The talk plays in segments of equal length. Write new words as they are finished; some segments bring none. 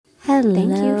Hello,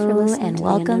 Thank you for listening and to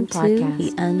welcome the Unknown to Podcast.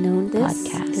 the Unknown This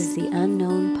Podcast. is the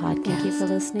Unknown Podcast. Thank you for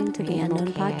listening to the Unknown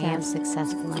Okay, Podcast. I am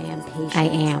successful. I am patient. I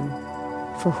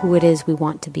am For who it is we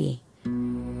want to be.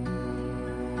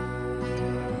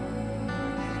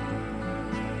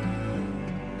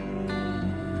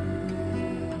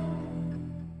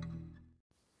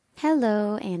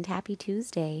 Hello and happy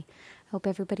Tuesday. Hope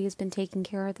everybody has been taking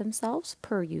care of themselves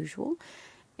per usual.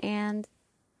 And,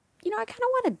 I kind of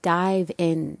want to dive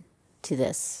into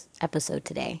this episode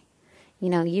today.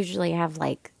 Usually I have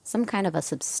like some kind of a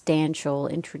substantial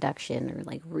introduction or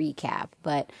like recap,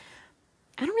 but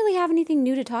I don't really have anything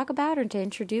new to talk about or to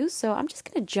introduce, so I'm just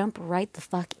going to jump right the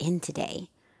fuck in today.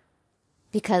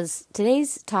 Because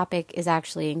today's topic is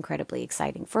actually incredibly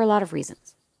exciting for a lot of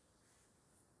reasons.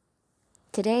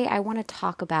 Today I want to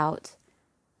talk about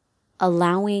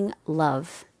allowing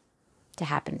love to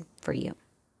happen for you.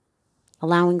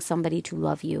 Allowing somebody to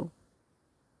love you.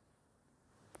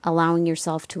 Allowing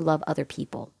yourself to love other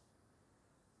people.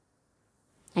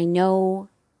 I know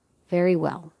very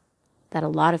well that a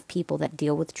lot of people that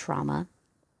deal with trauma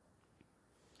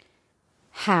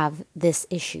have this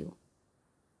issue.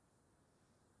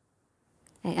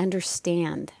 I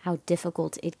understand how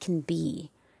difficult it can be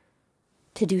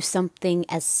to do something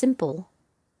as simple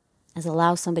as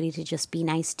allow somebody to just be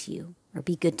nice to you or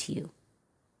be good to you.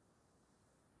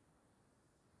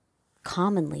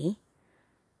 Commonly,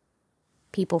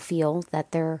 people feel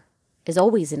that there is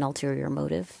always an ulterior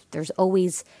motive. There's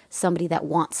always somebody that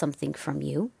wants something from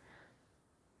you.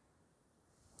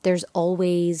 There's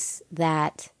always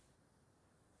that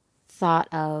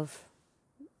thought of,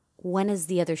 when is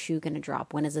the other shoe going to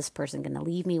drop? When is this person going to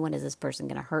leave me? When is this person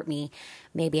going to hurt me?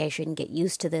 Maybe I shouldn't get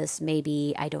used to this.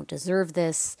 Maybe I don't deserve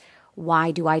this.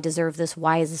 Why do I deserve this?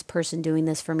 Why is this person doing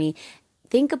this for me?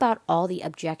 Think about all the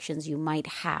objections you might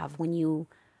have when you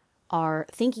are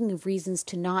thinking of reasons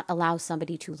to not allow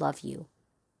somebody to love you.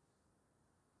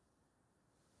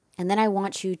 And then I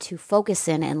want you to focus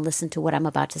in and listen to what I'm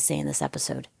about to say in this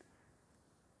episode.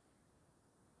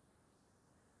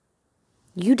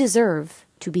 You deserve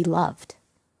to be loved.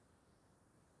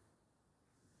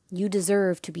 You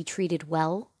deserve to be treated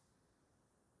well.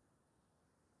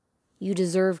 You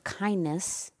deserve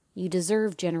kindness. You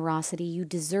deserve generosity. You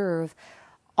deserve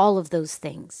all of those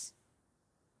things.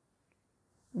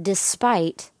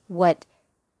 Despite what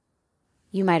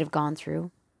you might have gone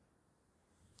through,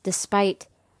 despite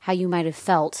how you might have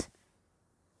felt,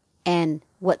 and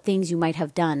what things you might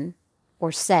have done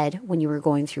or said when you were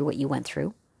going through what you went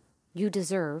through, you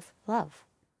deserve love.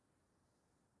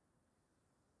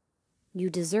 You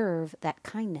deserve that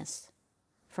kindness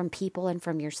from people and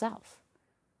from yourself.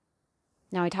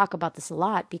 Now, I talk about this a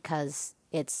lot because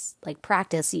it's like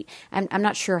practice. I'm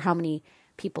not sure how many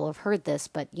people have heard this,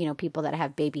 but, people that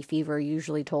have baby fever are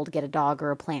usually told to get a dog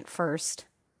or a plant first,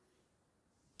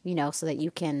 so that you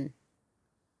can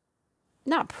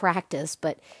not practice,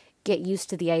 but get used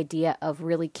to the idea of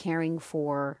really caring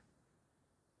for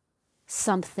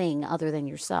something other than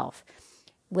yourself.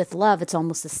 With love, it's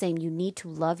almost the same. You need to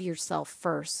love yourself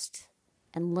first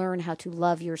and learn how to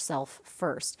love yourself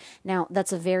first. Now,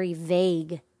 that's a very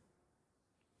vague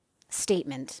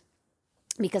statement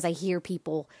because I hear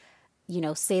people,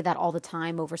 say that all the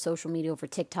time over social media, over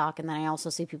TikTok, and then I also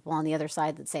see people on the other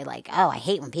side that say like, oh, I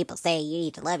hate when people say you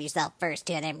need to love yourself first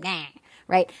to them,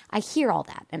 right? I hear all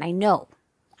that, and I know,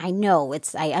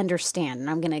 I understand, and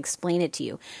I'm going to explain it to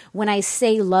you. When I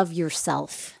say love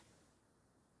yourself,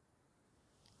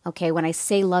 okay, when I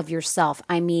say love yourself,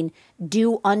 I mean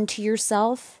do unto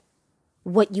yourself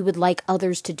what you would like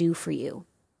others to do for you.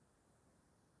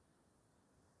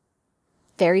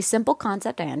 Very simple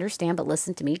concept, I understand, but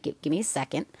listen to me, give me a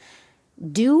second.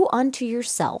 Do unto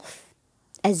yourself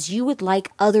as you would like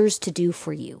others to do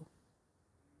for you.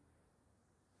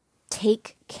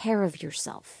 Take care of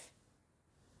yourself.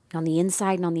 On the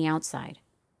inside and on the outside.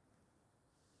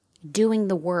 Doing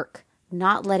the work,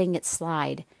 not letting it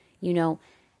slide,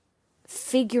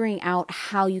 figuring out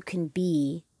how you can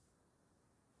be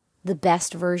the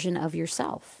best version of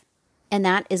yourself. And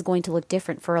that is going to look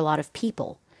different for a lot of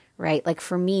people, right? Like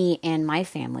for me and my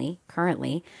family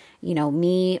currently,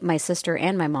 me, my sister,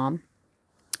 and my mom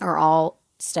are all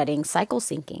studying cycle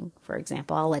syncing, for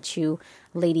example. I'll let you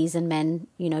ladies and men,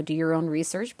 do your own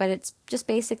research, but it's just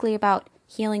basically about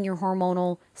healing your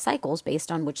hormonal cycles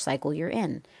based on which cycle you're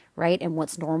in, right? And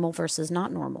what's normal versus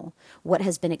not normal. What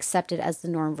has been accepted as the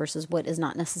norm versus what is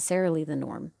not necessarily the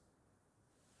norm.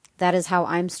 That is how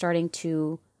I'm starting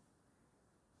to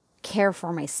care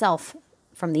for myself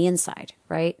from the inside,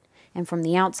 right? And from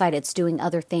the outside, it's doing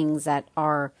other things that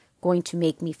are going to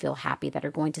make me feel happy, that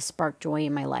are going to spark joy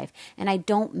in my life. And I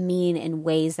don't mean in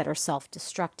ways that are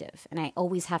self-destructive. And I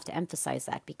always have to emphasize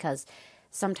that, because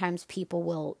sometimes people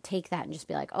will take that and just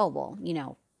be like, oh, well,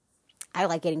 I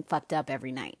like getting fucked up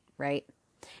every night, right?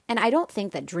 And I don't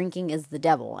think that drinking is the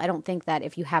devil. I don't think that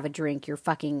if you have a drink, you're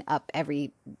fucking up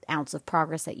every ounce of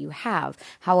progress that you have.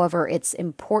 However, it's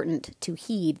important to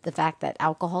heed the fact that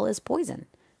alcohol is poison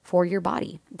for your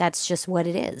body. That's just what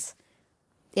it is.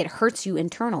 It hurts you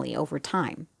internally over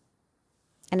time.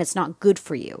 And it's not good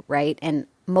for you, right? And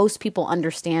most people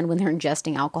understand when they're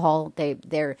ingesting alcohol,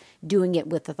 they're doing it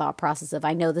with the thought process of,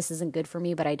 I know this isn't good for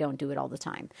me, but I don't do it all the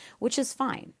time, which is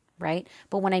fine, right?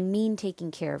 But when I mean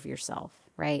taking care of yourself,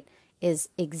 right, is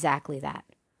exactly that.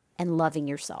 And loving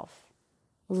yourself.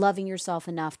 Loving yourself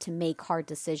enough to make hard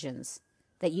decisions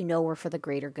that you know are for the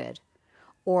greater good.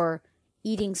 Or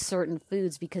eating certain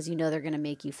foods because you know they're going to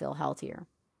make you feel healthier.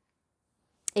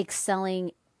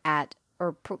 Excelling at,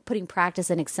 or putting practice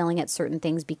and excelling at certain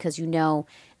things because you know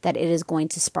that it is going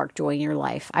to spark joy in your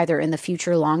life, either in the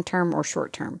future, long term, or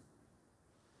short term.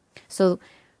 So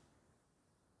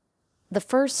the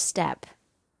first step,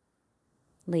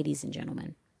 ladies and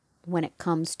gentlemen, when it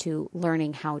comes to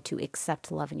learning how to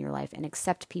accept love in your life and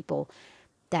accept people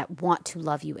that want to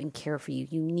love you and care for you,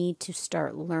 you need to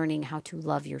start learning how to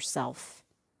love yourself.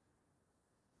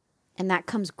 And that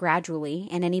comes gradually,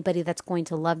 and anybody that's going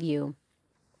to love you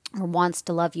or wants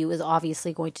to love you is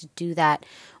obviously going to do that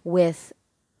with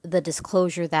the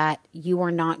disclosure that you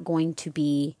are not going to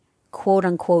be quote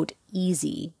unquote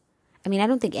easy. I mean, I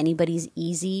don't think anybody's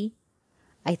easy.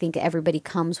 I think everybody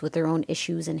comes with their own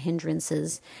issues and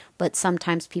hindrances, but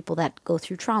sometimes people that go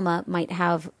through trauma might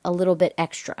have a little bit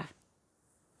extra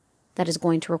that is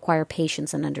going to require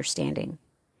patience and understanding.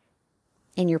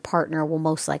 And your partner will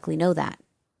most likely know that.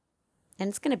 And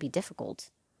it's going to be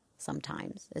difficult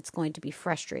sometimes. It's going to be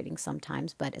frustrating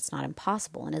sometimes, but it's not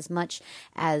impossible. And as much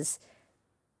as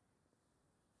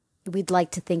we'd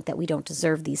like to think that we don't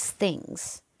deserve these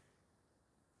things,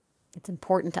 it's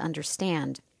important to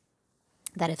understand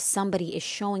that if somebody is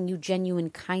showing you genuine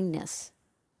kindness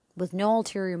with no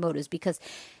ulterior motives, because,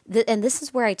 and this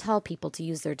is where I tell people to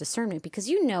use their discernment, because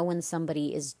you know when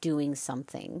somebody is doing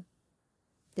something,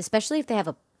 especially if they have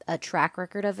a track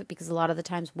record of it, because a lot of the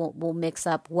times we'll mix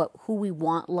up who we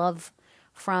want love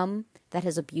from that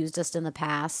has abused us in the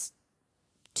past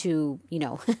to,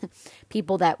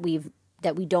 people that we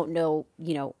don't know,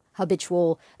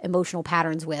 habitual emotional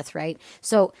patterns with, right?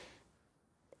 So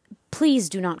please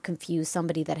do not confuse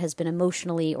somebody that has been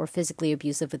emotionally or physically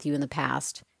abusive with you in the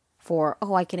past for,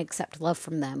 oh, I can accept love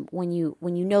from them, when you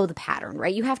know the pattern,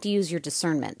 right? You have to use your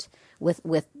discernment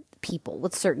with people,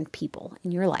 with certain people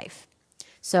in your life.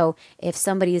 So if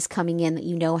somebody is coming in that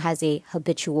you know has a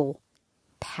habitual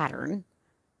pattern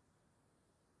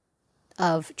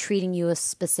of treating you a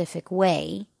specific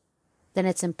way, then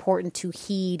it's important to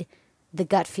heed the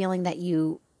gut feeling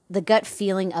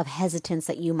of hesitance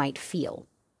that you might feel,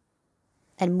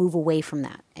 and move away from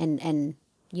that, and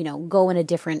go in a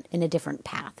different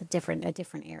path, a different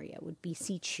area. It would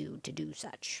beseech you to do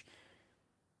such.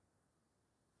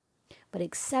 But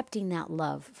accepting that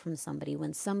love from somebody,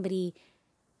 when somebody,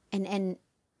 and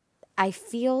I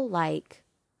feel like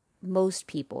most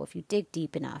people, if you dig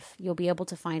deep enough, you'll be able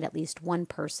to find at least one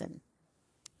person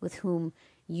with whom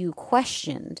you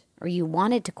questioned, or you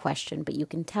wanted to question, but you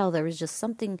can tell there was just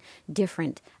something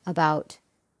different about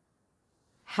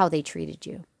how they treated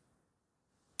you,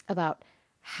 about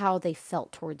how they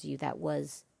felt towards you, that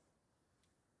was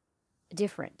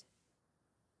different.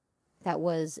 That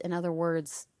was, in other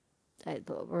words,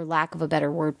 or lack of a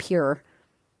better word, pure.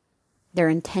 Their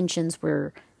intentions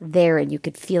were there, and you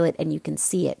could feel it and you can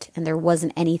see it. And there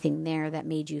wasn't anything there that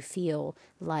made you feel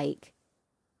like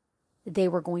they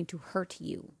were going to hurt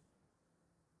you.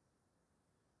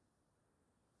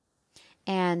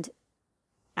 And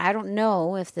I don't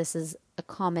know if this is a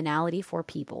commonality for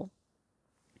people,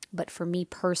 but for me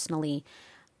personally,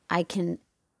 I can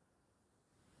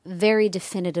very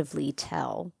definitively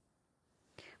tell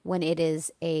when it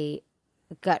is a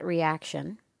gut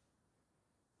reaction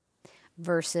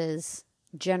versus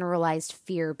generalized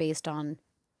fear based on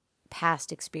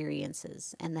past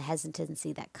experiences and the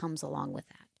hesitancy that comes along with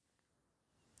that.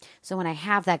 So when I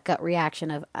have that gut reaction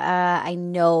of, I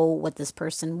know what this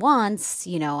person wants,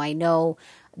 I know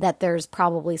that there's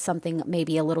probably something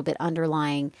maybe a little bit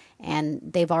underlying, and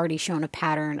they've already shown a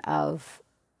pattern of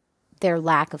their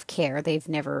lack of care. They've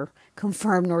never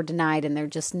confirmed nor denied, and they're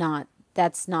just not,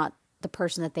 that's not the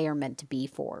person that they are meant to be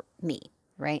for me,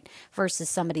 right? Versus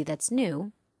somebody that's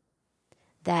new,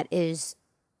 that is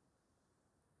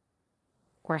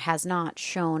or has not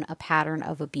shown a pattern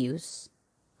of abuse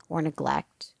or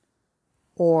neglect,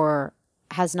 or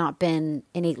has not been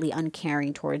innately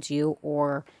uncaring towards you,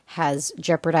 or has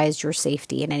jeopardized your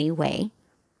safety in any way,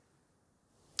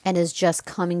 and is just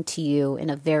coming to you in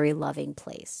a very loving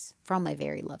place, from a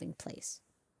very loving place.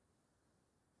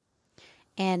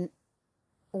 And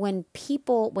when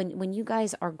you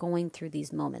guys are going through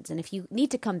these moments, and if you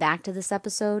need to come back to this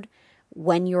episode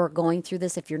when you're going through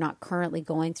this, if you're not currently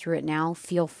going through it now,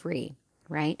 feel free,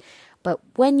 right? But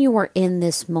when you are in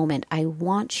this moment, I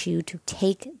want you to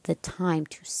take the time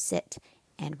to sit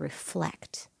and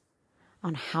reflect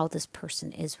on how this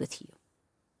person is with you,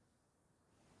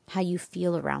 how you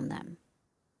feel around them,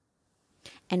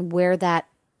 and what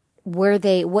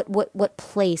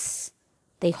place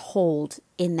they hold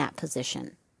in that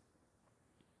position.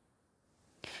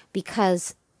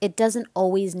 Because it doesn't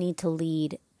always need to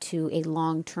lead to a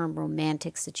long-term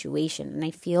romantic situation. And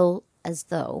I feel as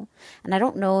though, and I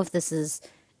don't know if this is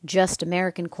just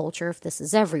American culture, if this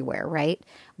is everywhere, right?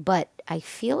 But I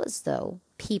feel as though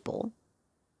people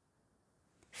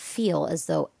feel as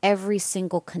though every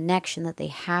single connection that they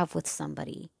have with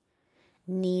somebody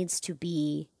needs to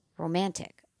be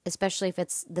romantic, especially if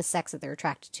it's the sex that they're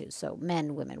attracted to. So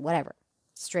men, women, whatever,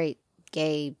 straight,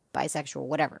 gay, bisexual,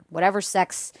 whatever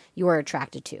sex you are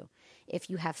attracted to. If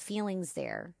you have feelings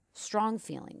there, strong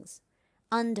feelings,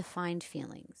 undefined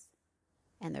feelings,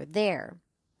 and they're there,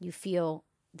 you feel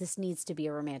this needs to be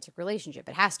a romantic relationship.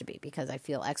 It has to be because I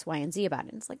feel X, Y, and Z about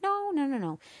it. And it's like,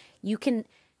 no. You can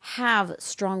have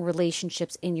strong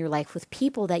relationships in your life with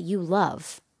people that you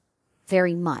love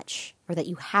very much, or that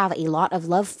you have a lot of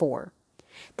love for,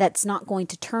 that's not going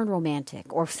to turn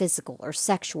romantic or physical or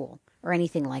sexual or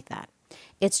anything like that.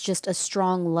 It's just a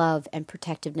strong love and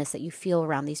protectiveness that you feel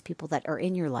around these people that are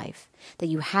in your life, that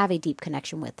you have a deep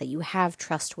connection with, that you have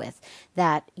trust with,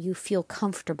 that you feel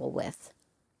comfortable with.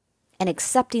 And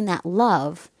accepting that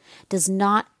love does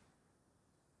not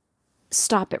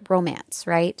stop at romance,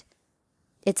 right?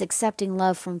 It's accepting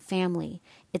love from family.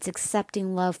 It's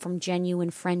accepting love from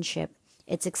genuine friendship.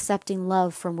 It's accepting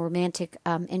love from romantic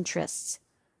interests,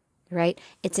 right?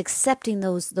 It's accepting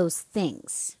those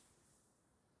things.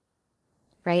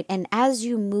 Right? And as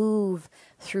you move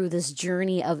through this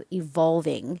journey of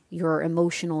evolving your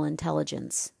emotional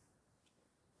intelligence,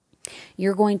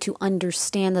 you're going to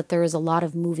understand that there is a lot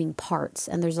of moving parts,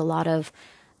 and there's a lot of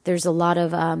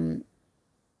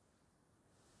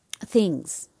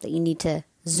things that you need to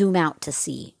zoom out to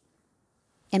see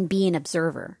and be an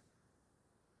observer.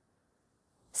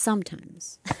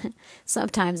 Sometimes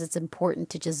it's important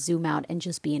to just zoom out and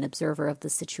just be an observer of the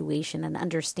situation and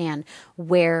understand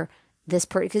where this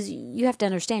person, because you have to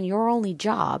understand your only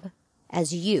job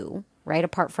as you, right,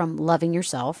 apart from loving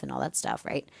yourself and all that stuff,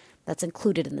 right, that's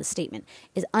included in the statement,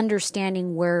 is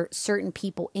understanding where certain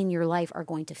people in your life are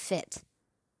going to fit.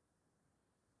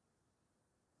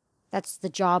 That's the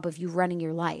job of you running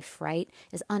your life, right,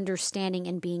 is understanding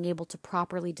and being able to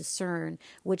properly discern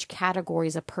which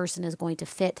categories a person is going to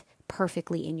fit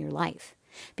perfectly in your life.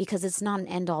 Because it's not an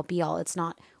end-all, be-all. It's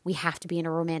not, we have to be in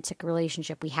a romantic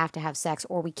relationship, we have to have sex,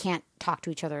 or we can't talk to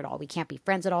each other at all. We can't be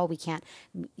friends at all.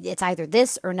 It's either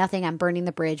this or nothing, I'm burning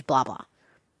the bridge, blah, blah.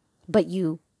 But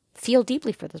you feel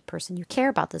deeply for this person. You care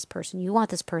about this person. You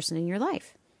want this person in your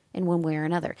life in one way or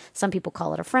another. Some people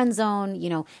call it a friend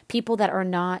zone. People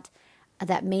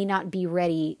that may not be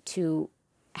ready to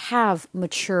have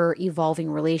mature, evolving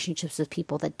relationships with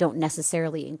people that don't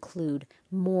necessarily include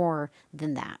more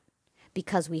than that.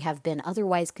 Because we have been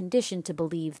otherwise conditioned to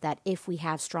believe that if we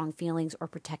have strong feelings or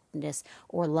protectiveness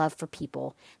or love for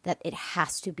people, that it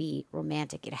has to be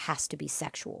romantic, it has to be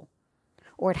sexual,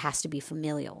 or it has to be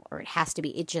familial, or it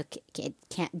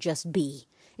can't just be,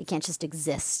 it can't just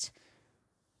exist.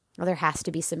 Or there has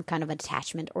to be some kind of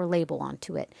attachment or label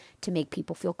onto it to make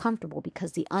people feel comfortable,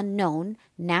 because the unknown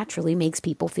naturally makes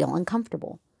people feel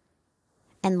uncomfortable.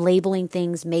 And labeling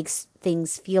things makes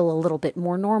things feel a little bit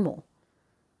more normal.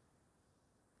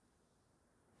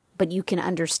 But you can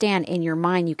understand in your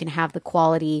mind, you can have the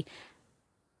quality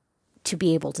to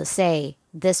be able to say,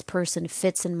 this person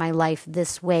fits in my life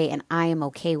this way and I am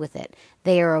okay with it.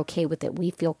 They are okay with it. We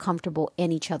feel comfortable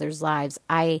in each other's lives.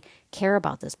 I care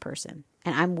about this person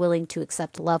and I'm willing to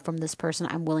accept love from this person.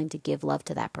 I'm willing to give love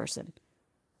to that person.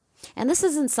 And this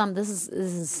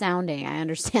is sounding, I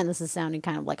understand this is sounding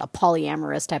kind of like a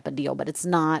polyamorous type of deal, but it's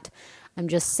not. I'm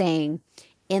just saying,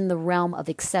 in the realm of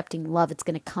accepting love, it's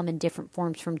going to come in different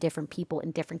forms from different people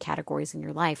in different categories in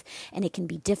your life. And it can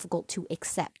be difficult to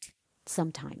accept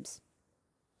sometimes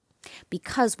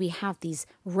because we have these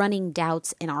running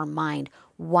doubts in our mind.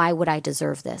 Why would I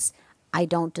deserve this? I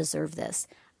don't deserve this.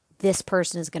 this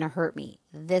person is going to hurt me.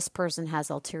 This person has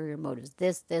ulterior motives.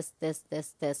 This,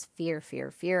 fear,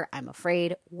 fear, fear. I'm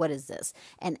afraid. What is this?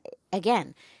 And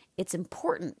again, it's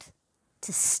important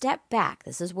to step back.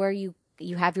 This is where you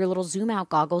have your little zoom out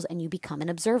goggles and you become an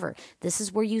observer. This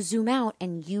is where you zoom out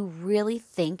and you really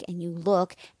think and you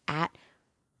look at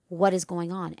what is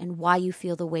going on and why you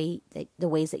feel the ways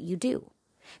that you do.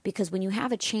 Because when you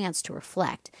have a chance to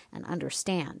reflect and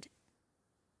understand,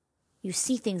 you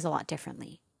see things a lot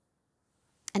differently.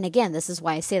 And again, this is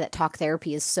why I say that talk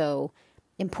therapy is so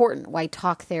important, why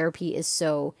talk therapy is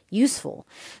so useful,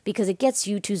 because it gets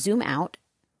you to zoom out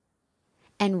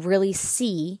and really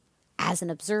see as an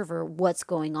observer what's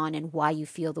going on and why you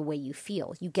feel the way you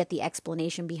feel. You get the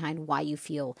explanation behind why you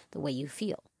feel the way you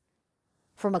feel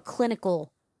from a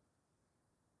clinical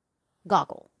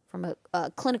goggle, from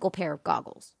a clinical pair of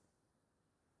goggles,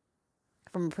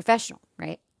 from a professional,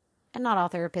 right? And not all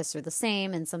therapists are the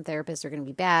same, and some therapists are going to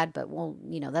be bad, but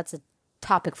that's a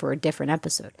topic for a different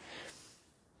episode.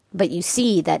 But you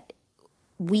see that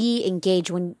we engage,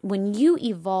 when you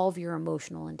evolve your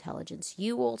emotional intelligence,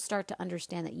 you will start to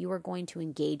understand that you are going to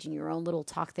engage in your own little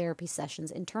talk therapy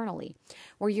sessions internally,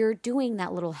 where you're doing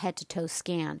that little head to toe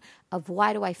scan of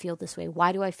why do I feel this way?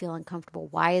 Why do I feel uncomfortable?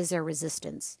 Why is there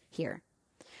resistance here?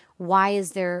 Why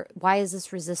is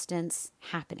this resistance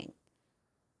happening?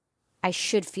 I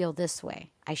should feel this way.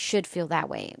 I should feel that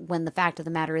way. When the fact of the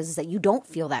matter is that you don't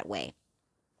feel that way.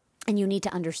 And you need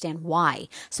to understand why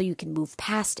so you can move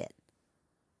past it.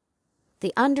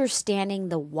 The understanding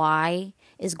the why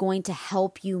is going to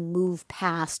help you move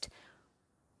past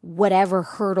whatever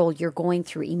hurdle you're going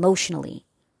through emotionally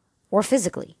or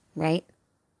physically, right?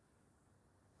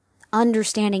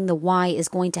 Understanding the why is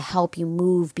going to help you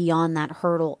move beyond that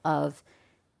hurdle of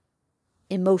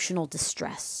emotional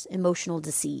distress, emotional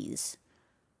disease,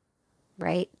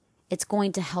 right? It's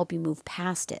going to help you move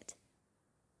past it.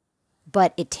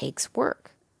 But it takes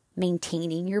work.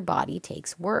 Maintaining your body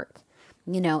takes work.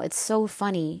 It's so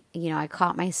funny. I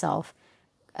caught myself,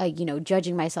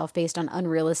 judging myself based on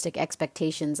unrealistic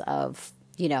expectations of,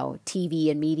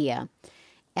 TV and media.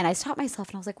 And I stopped myself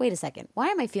and I was like, wait a second, why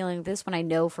am I feeling this when I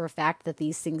know for a fact that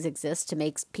these things exist to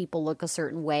make people look a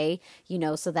certain way,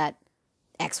 so that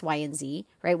X, Y, and Z,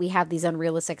 right? We have these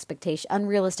unrealistic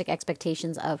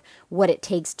expectations of what it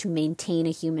takes to maintain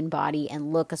a human body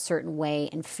and look a certain way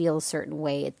and feel a certain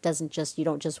way. You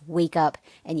don't just wake up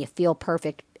and you feel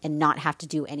perfect and not have to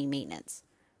do any maintenance,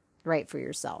 right, for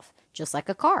yourself, just like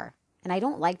a car. And I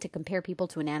don't like to compare people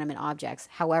to inanimate objects.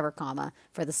 However,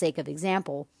 for the sake of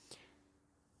example,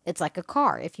 it's like a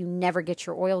car. If you never get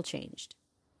your oil changed,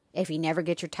 if you never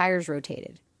get your tires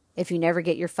rotated, if you never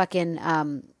get your fucking,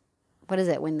 what is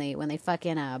it when they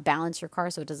fucking balance your car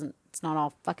so it's not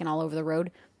all fucking all over the road?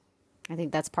 I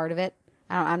think that's part of it.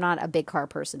 I'm not a big car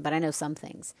person, but I know some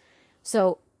things.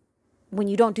 So when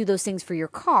you don't do those things for your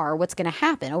car, what's going to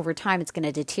happen? Over time, it's going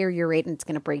to deteriorate and it's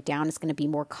going to break down. It's going to be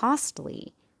more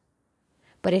costly.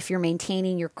 But if you're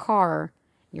maintaining your car,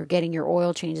 you're getting your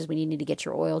oil changes when you need to get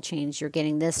your oil changed. You're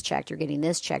getting this checked. You're getting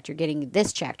this checked. You're getting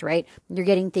this checked, right? You're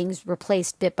getting things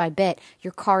replaced bit by bit.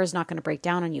 Your car is not going to break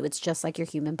down on you. It's just like your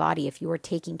human body. If you are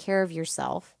taking care of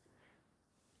yourself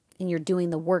and you're doing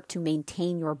the work to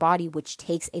maintain your body, which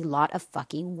takes a lot of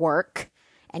fucking work.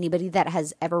 Anybody that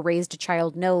has ever raised a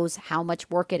child knows how much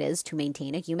work it is to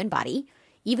maintain a human body.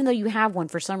 Even though you have one,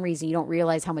 for some reason, you don't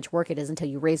realize how much work it is until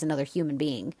you raise another human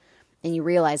being and you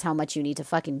realize how much you need to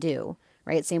fucking do.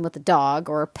 Right? Same with a dog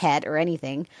or a pet or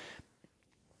anything.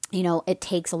 It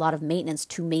takes a lot of maintenance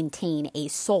to maintain a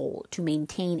soul, to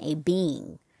maintain a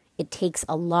being. It takes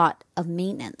a lot of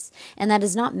maintenance. And that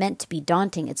is not meant to be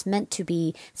daunting. It's meant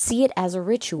to see it as a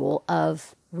ritual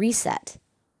of reset.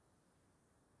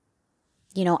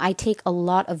 I take a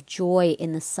lot of joy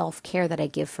in the self-care that I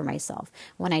give for myself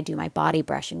when I do my body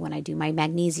brushing, when I do my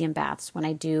magnesium baths, when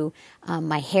I do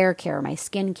my hair care, my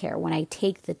skin care. When I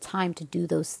take the time to do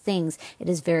those things, it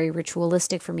is very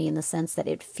ritualistic for me in the sense that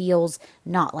it feels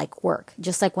not like work.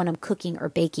 Just like when I'm cooking or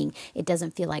baking, it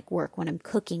doesn't feel like work. When I'm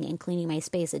cooking and cleaning my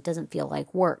space, it doesn't feel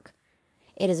like work.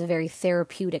 It is a very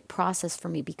therapeutic process for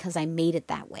me because I made it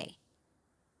that way.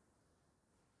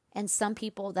 And some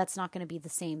people, that's not going to be the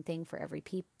same thing for every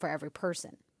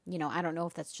person. I don't know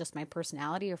if that's just my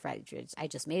personality or if I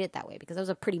just made it that way because I was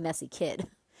a pretty messy kid.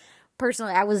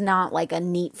 Personally, I was not like a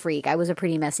neat freak. I was a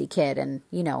pretty messy kid, and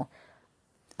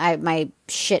my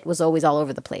shit was always all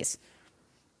over the place.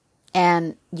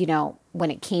 And when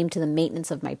it came to the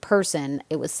maintenance of my person,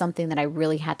 it was something that I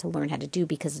really had to learn how to do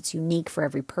because it's unique for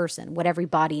every person. What every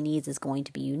body needs is going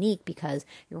to be unique because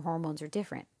your hormones are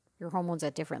different. Your hormones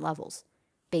at different levels.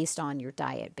 Based on your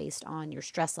diet, based on your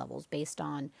stress levels, based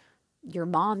on your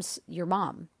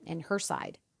mom and her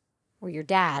side, or your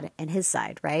dad and his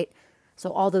side, right?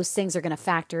 So all those things are going to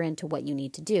factor into what you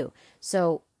need to do.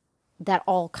 So that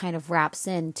all kind of wraps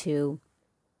into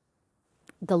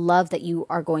the love that you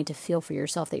are going to feel for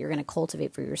yourself, that you're going to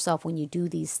cultivate for yourself when you do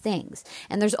these things.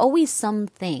 And there's always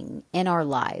something in our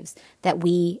lives that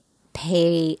we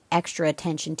pay extra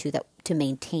attention to, that to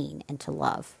maintain and to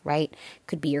love, right?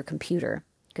 Could be your computer,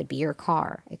 could be your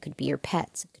car, it could be your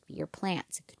pets, it could be your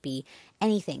plants, it could be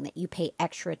anything that you pay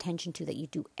extra attention to, that you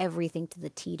do everything to the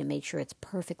T to make sure it's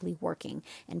perfectly working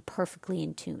and perfectly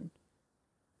in tune.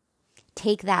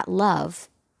 Take that love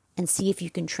and see if you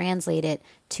can translate it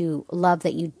to love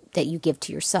that you give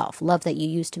to yourself, love that you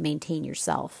use to maintain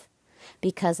yourself.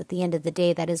 Because at the end of the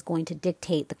day, that is going to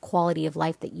dictate the quality of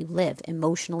life that you live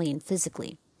emotionally and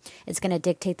physically. It's going to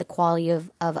dictate the quality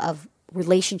of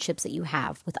relationships that you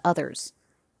have with others,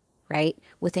 right?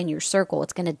 Within your circle.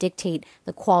 It's going to dictate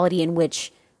the quality in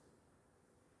which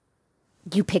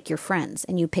you pick your friends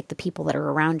and you pick the people that are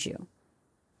around you.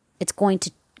 It's going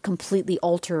to completely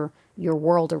alter your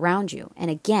world around you. And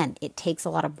again, it takes a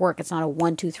lot of work. It's not a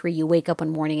 1, 2, 3. You wake up one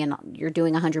morning and you're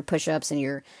doing 100 push-ups and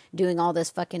you're doing all this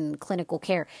fucking clinical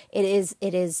care.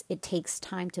 It takes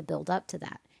time to build up to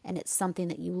that. And it's something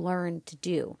that you learn to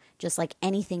do, just like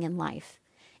anything in life.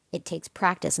 It takes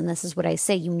practice. And this is what I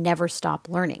say, you never stop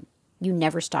learning. You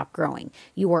never stop growing.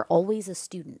 You are always a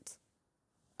student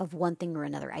of one thing or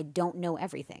another. I don't know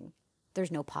everything.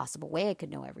 There's no possible way I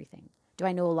could know everything. Do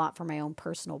I know a lot for my own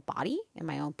personal body and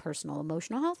my own personal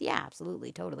emotional health? Yeah,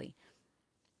 absolutely, totally.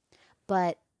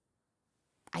 But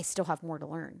I still have more to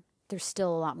learn. There's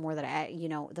still a lot more that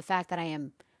the fact that I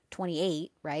am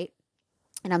 28, right?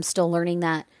 And I'm still learning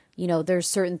that, there's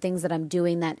certain things that I'm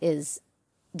doing that is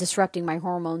disrupting my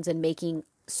hormones and making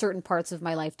certain parts of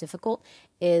my life difficult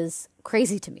is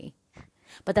crazy to me.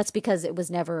 But that's because it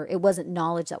wasn't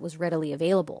knowledge that was readily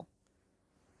available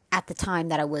at the time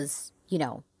that I was,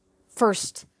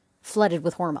 first flooded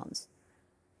with hormones,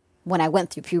 when I went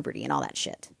through puberty and all that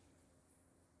shit.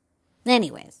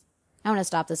 Anyways, I want to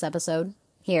stop this episode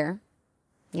here.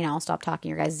 I'll stop talking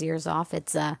your guys' ears off.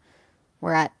 It's,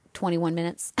 we're at 21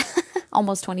 minutes,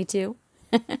 almost 22.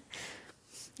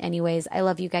 Anyways, I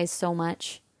love you guys so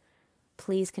much.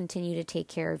 Please continue to take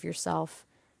care of yourself.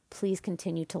 Please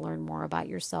continue to learn more about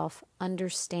yourself.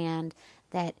 Understand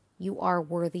that you are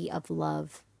worthy of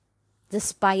love,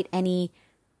 despite any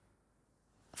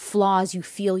flaws you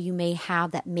feel you may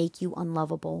have that make you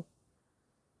unlovable.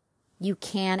 You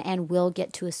can and will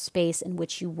get to a space in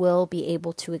which you will be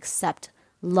able to accept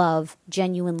love,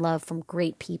 genuine love from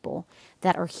great people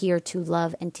that are here to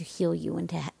love and to heal you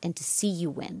and to see you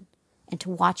win and to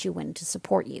watch you win, to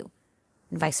support you,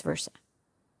 and vice versa.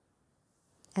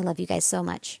 I love you guys so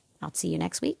much. I'll see you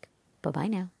next week. Bye-bye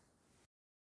now.